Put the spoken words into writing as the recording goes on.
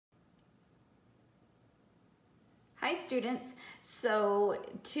Hi students. So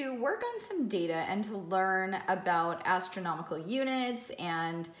to work on some data and to learn about astronomical units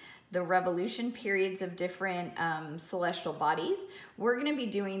and the revolution periods of different celestial bodies, we're going to be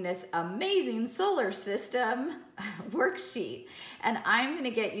doing this amazing solar system worksheet, and I'm going to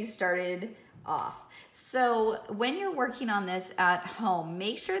get you started off. So when you're working on this at home,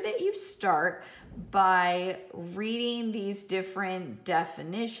 make sure that you start by reading these different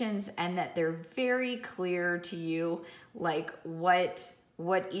definitions and that they're very clear to you, like what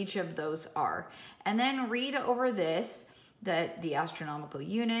each of those are. And then read over this, that the astronomical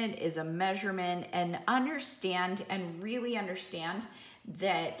unit is a measurement, and understand and really understand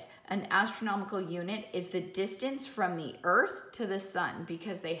that an astronomical unit is the distance from the Earth to the sun,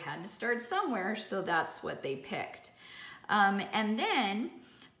 because they had to start somewhere, so that's what they picked. And then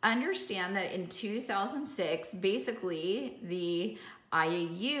understand that in 2006, basically the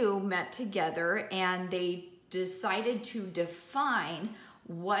IAU met together and they decided to define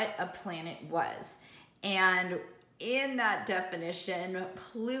what a planet was. And in that definition,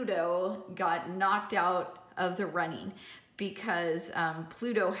 Pluto got knocked out of the running because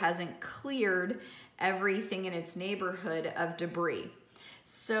Pluto hasn't cleared everything in its neighborhood of debris.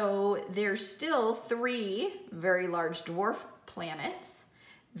 So there's still 3 very large dwarf planets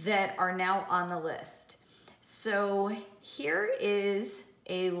that are now on the list. So here is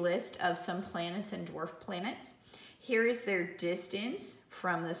a list of some planets and dwarf planets. Here is their distance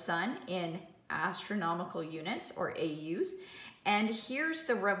from the sun in astronomical units, or AUs, and here's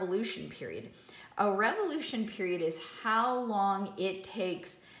the revolution period. A revolution period is how long it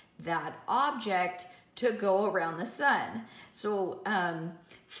takes that object to go around the sun. So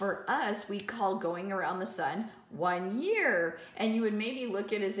for us, we call going around the sun 1 year, and you would maybe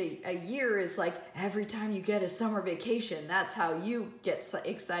look at it as a year is like every time you get a summer vacation. That's how you get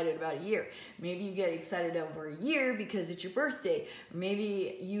excited about a year. Maybe you get excited over a year because it's your birthday. Or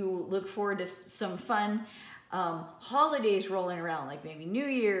maybe you look forward to some fun holidays rolling around, like maybe New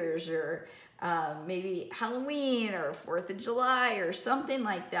Year's, or maybe Halloween or 4th of July or something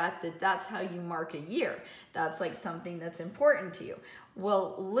like that, that's how you mark a year. That's like something that's important to you.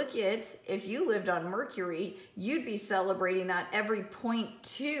 Well, look at, if you lived on Mercury, you'd be celebrating that every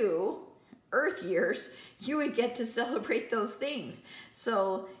 0.2 Earth years, you would get to celebrate those things.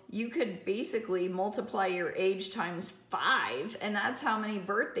 So you could basically multiply your age times 5, and that's how many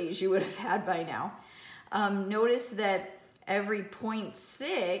birthdays you would have had by now. Notice that every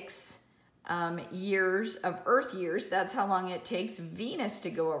 0.6 years of Earth years, that's how long it takes Venus to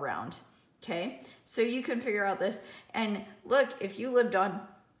go around. Okay, so you can figure out this. And look, if you lived on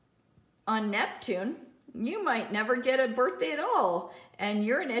Neptune, you might never get a birthday at all. And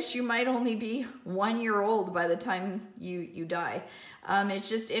Uranus, you might only be 1 year old by the time you die. It's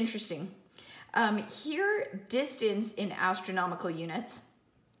just interesting. Here, distance in astronomical units.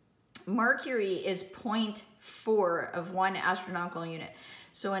 Mercury is 0.4 of 1 astronomical unit.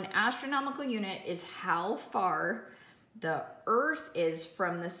 So an astronomical unit is how far the Earth is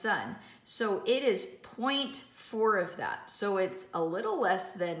from the sun. So it is 0.4 of that. So it's a little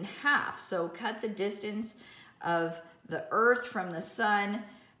less than half. So cut the distance of the Earth from the sun,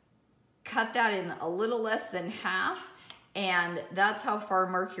 cut that in a little less than half, and that's how far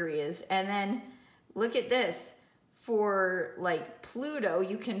Mercury is. And then look at this. For like Pluto,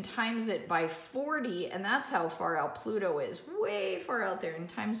 you can times it by 40, and that's how far out Pluto is, way far out there, and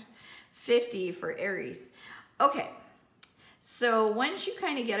times 50 for Aries. Okay, so once you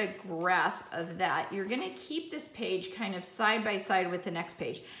kind of get a grasp of that, you're gonna keep this page kind of side by side with the next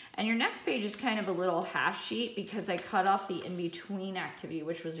page. And your next page is kind of a little half sheet because I cut off the in-between activity,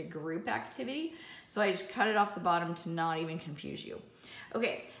 which was a group activity. So I just cut it off the bottom to not even confuse you.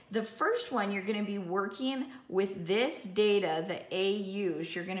 Okay, the first one, you're gonna be working with this data, the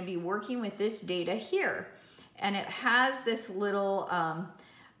AUs. You're gonna be working with this data here. And it has this little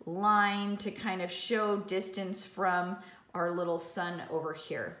line to kind of show distance from our little sun over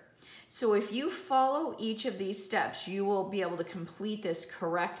here. So if you follow each of these steps, you will be able to complete this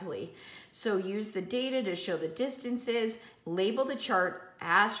correctly. So use the data to show the distances, label the chart,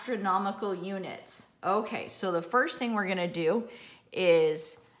 astronomical units. Okay, so the first thing we're gonna do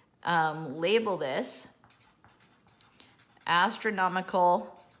is label this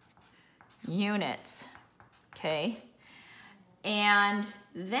astronomical units, okay? And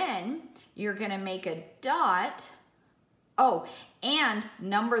then you're gonna make a dot. Oh, and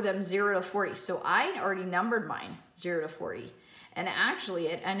number them 0 to 40. So I already numbered mine 0 to 40. And actually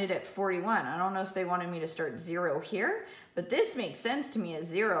it ended at 41. I don't know if they wanted me to start 0 here, but this makes sense to me as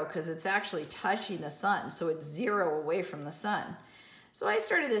 0 because it's actually touching the sun. So it's 0 away from the sun. So I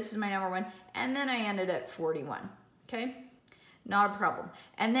started this as my number 1, and then I ended at 41. okay? Not a problem.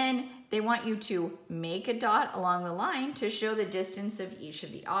 And then they want you to make a dot along the line to show the distance of each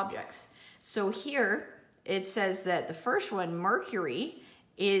of the objects. So here it says that the first one, Mercury,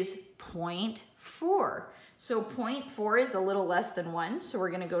 is 0.4. So 0.4 is a little less than 1, so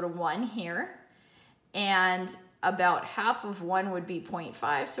we're gonna go to 1 here. And about half of 1 would be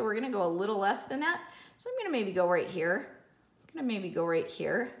 0.5, so we're gonna go a little less than that. So I'm gonna maybe go right here. I'm gonna maybe go right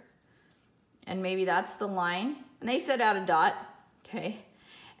here. And maybe that's the line. And they set out a dot, okay?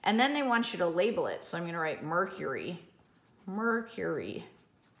 And then they want you to label it. So I'm gonna write Mercury, Mercury,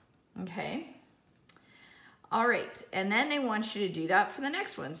 okay? All right, and then they want you to do that for the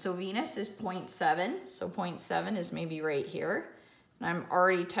next one. So Venus is 0.7, so 0.7 is maybe right here. And I'm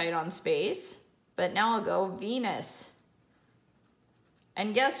already tight on space, but now I'll go Venus.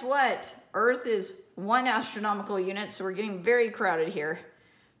 And guess what? Earth is 1 astronomical unit, so we're getting very crowded here.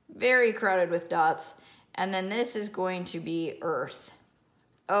 Very crowded with dots. And then this is going to be Earth.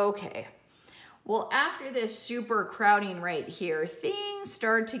 Okay. Well, after this super crowding right here, things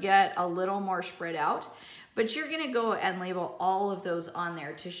start to get a little more spread out, but you're gonna go and label all of those on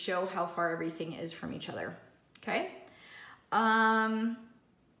there to show how far everything is from each other, okay? And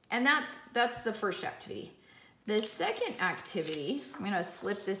that's the first activity. The second activity, I'm gonna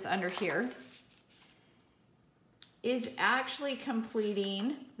slip this under here, is actually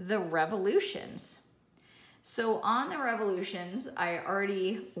completing the revolutions. So on the revolutions, I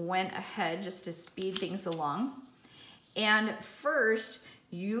already went ahead just to speed things along. And first,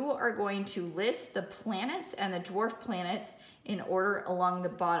 you are going to list the planets and the dwarf planets in order along the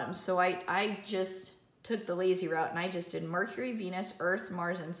bottom. So I just took the lazy route and I just did Mercury, Venus, Earth,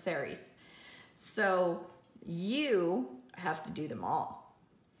 Mars, and Ceres. So you have to do them all.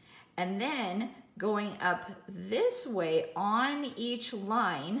 And then going up this way on each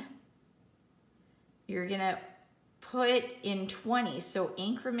line, you're gonna put in 20, so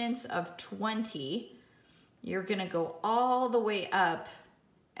increments of 20. You're gonna go all the way up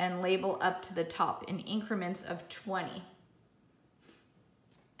and label up to the top in increments of 20.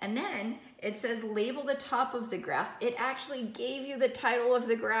 And then it says label the top of the graph. It actually gave you the title of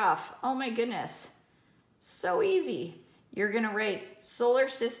the graph. Oh my goodness, so easy. You're gonna write solar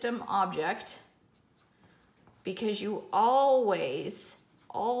system object, because you always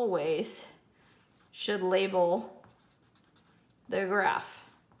should label the graph.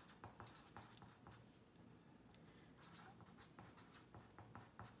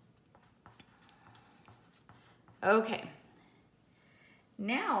 Okay,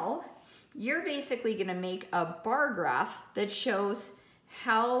 now you're basically gonna make a bar graph that shows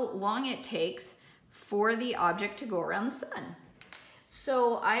how long it takes for the object to go around the sun.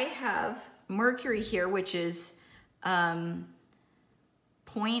 So I have Mercury here, which is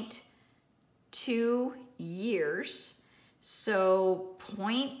 0.2 years. So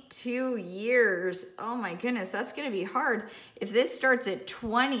 0.2 years, oh my goodness, that's gonna be hard. If this starts at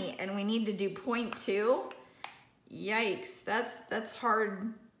 20 and we need to do 0.2, yikes, that's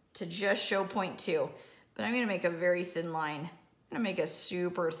hard to just show 0.2. But I'm gonna make a very thin line. I'm gonna make a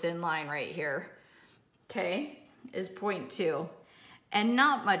super thin line right here. Okay, is 0.2. And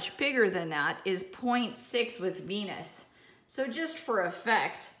not much bigger than that is 0.6 with Venus. So just for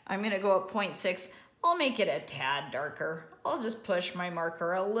effect, I'm gonna go at 0.6. I'll make it a tad darker. I'll just push my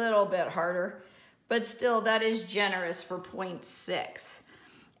marker a little bit harder, but still that is generous for 0.6.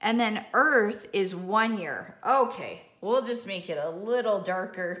 And then Earth is 1 year. Okay, we'll just make it a little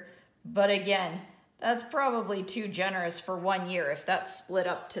darker, but again, that's probably too generous for 1 year if that's split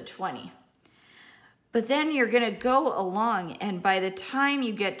up to 20. But then you're gonna go along, and by the time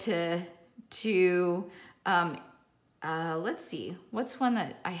you get to let's see, what's one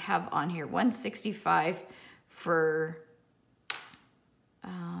that I have on here? 165 for,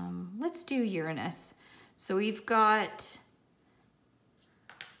 let's do Uranus. So we've got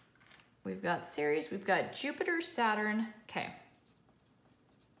Ceres, we've got Jupiter, Saturn, okay.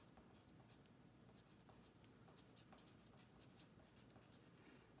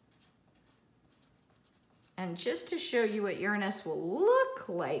 And just to show you what Uranus will look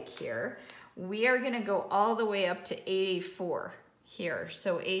like here, we are gonna go all the way up to 84 here.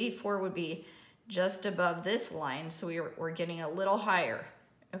 So 84 would be just above this line, so we're getting a little higher,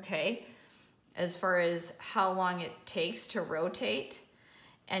 okay? As far as how long it takes to rotate.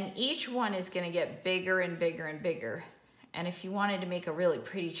 And each one is gonna get bigger and bigger and bigger. And if you wanted to make a really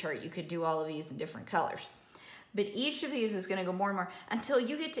pretty chart, you could do all of these in different colors. But each of these is gonna go more and more until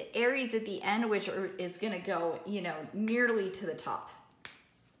you get to Aries at the end, which is gonna go, you know, nearly to the top.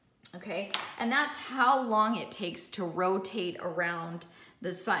 Okay, and that's how long it takes to rotate around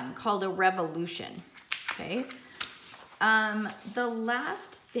the sun, called a revolution, okay? The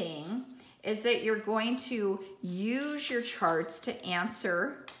last thing is that you're going to use your charts to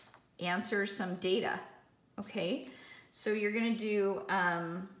answer some data, okay? So you're gonna do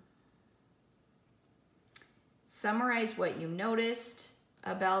summarize what you noticed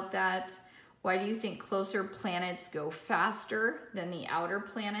about that. Why do you think closer planets go faster than the outer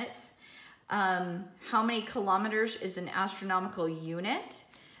planets? How many kilometers is an astronomical unit?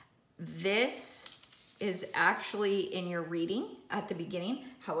 This is actually in your reading at the beginning.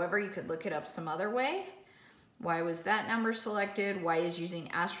 However, you could look it up some other way. Why was that number selected? Why is using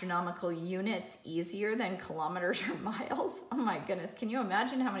astronomical units easier than kilometers or miles? Oh my goodness, can you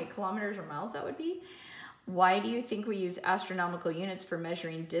imagine how many kilometers or miles that would be? Why do you think we use astronomical units for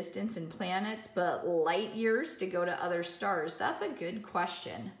measuring distance in planets, but light years to go to other stars? That's a good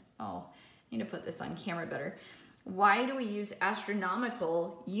question. Oh, I need to put this on camera better. Why do we use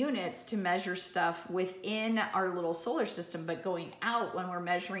astronomical units to measure stuff within our little solar system, but going out when we're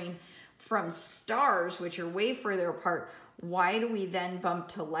measuring from stars, which are way further apart, why do we then bump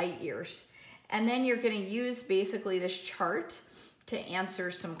to light years? And then you're going to use basically this chart to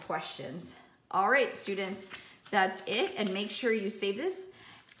answer some questions. All right, students, that's it. And make sure you save this.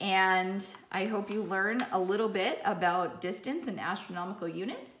 And I hope you learn a little bit about distance in astronomical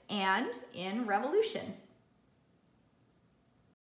units and in revolution.